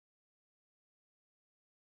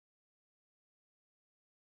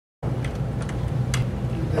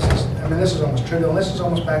this is almost trivial, and this is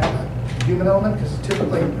almost back to the human element, because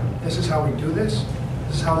typically this is how we do this.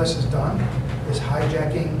 This is how this is done, is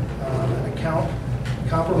hijacking an account,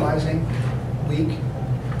 compromising weak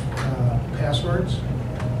passwords,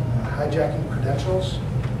 hijacking credentials.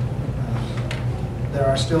 There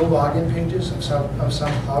are still login pages of some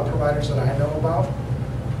cloud providers that I know about.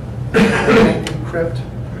 They encrypt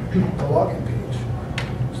the login page,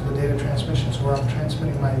 so the data transmission. So where I'm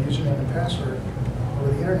transmitting my username and password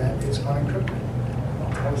over the internet, it's unencrypted.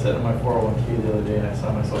 I was setting my 401k the other day and I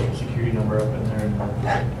saw my social security number up in there and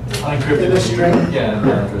unencrypted. In the string? Yeah, in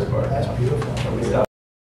the address bar. That's beautiful.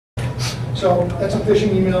 So So that's a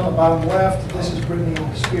phishing email on the bottom left. This is Britney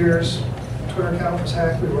Spears' Twitter account was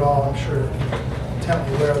hacked. We were all, I'm sure,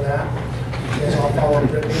 intently aware of that. You guys all follow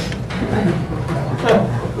Britney? I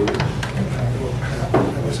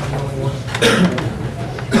guess I'm the only one.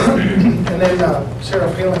 And then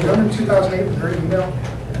Sarah Palin, remember 2008 when her email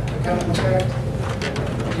account was hacked?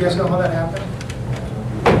 Do you guys know how that happened?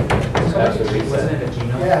 Password reset. Wasn't it a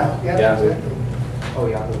Gmail? Yeah, Yahoo. exactly. Oh,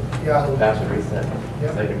 Yahoo. Yahoo. Password reset. Yep.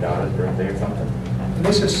 It's like your daughter's birthday or something. And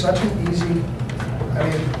this is such an easy, I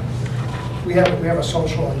mean, we have a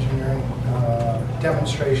social engineering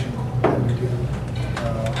demonstration that we do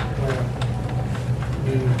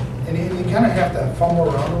and you kind of have to fumble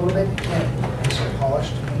around a little bit. You can't be so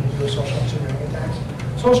polished when you do a social engineering attacks.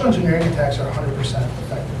 Social engineering attacks are 100%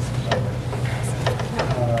 effective. So,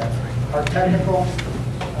 our technical,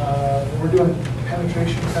 we're doing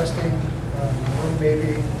penetration testing, we're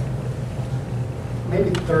maybe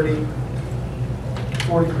 30,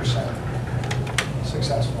 40%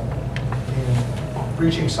 successful in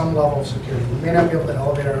breaching some level of security. We may not be able to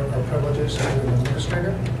elevate our privileges to an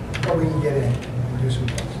administrator, but we can get in and do some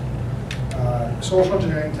things. Social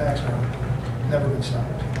engineering attacks have never been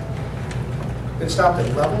stopped. Been stopped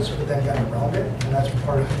at levels, but then got around it, and that's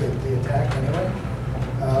part of the attack anyway.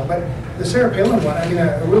 But the Sarah Palin one, I mean,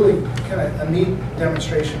 a really kind of a neat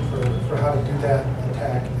demonstration for how to do that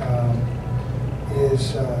attack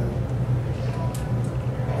is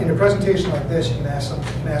in a presentation like this, you can ask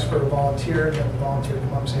for a volunteer, and then the volunteer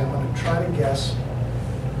come up and say, I'm going to try to guess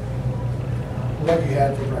what you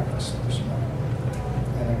had for breakfast this morning.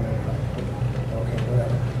 And I'm going to okay,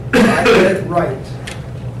 whatever. If I get it right,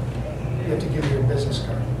 you have to give me your business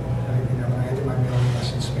card. You know, when I do my mailing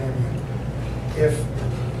list and spam you. If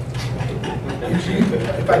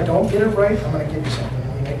I don't get it right, I'm going to give you something. I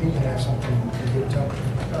mean, you can have something and give it to them.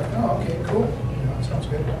 You're like, oh, okay, cool. You know, it sounds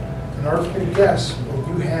good. In order for me to guess what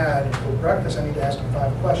you had for breakfast, I need to ask you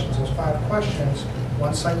 5 questions. Those 5 questions,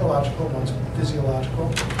 one's psychological, one's physiological,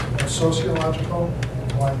 one's sociological,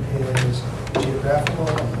 one is geographical,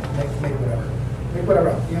 make whatever. Make whatever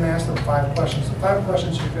up. You're going to ask them 5 questions. The 5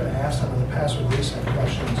 questions you're going to ask them are the password reset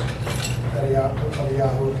questions of the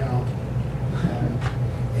Yahoo account.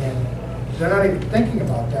 And they're not even thinking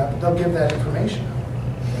about that, but they'll give that information out.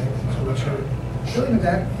 Okay? So what's your really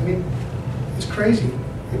that? I mean, it's crazy.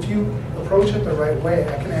 If you approach it the right way,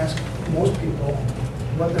 I can ask most people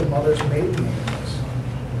what their mother's maiden name is,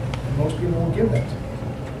 and most people will give that to me.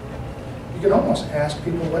 You can almost ask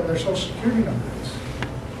people what their social security number is,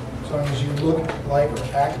 as long as you look like or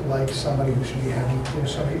act like somebody who should be having,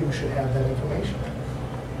 somebody who should have that information.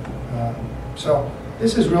 So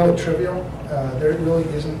this is really trivial. There really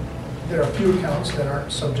isn't. There are a few accounts that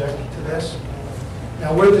aren't subject to this.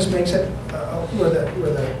 Now, where this makes it, where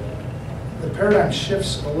the paradigm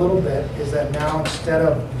shifts a little bit is that now instead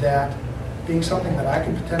of that being something that I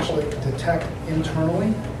can potentially detect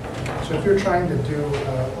internally, so if you're trying to do,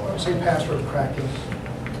 say, password cracking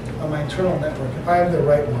on my internal network, if I have the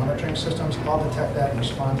right monitoring systems, I'll detect that and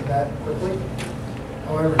respond to that quickly.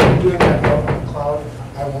 However, if you're doing that out on the cloud,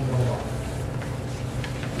 I won't know about it.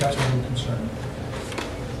 That's what I'm concerned.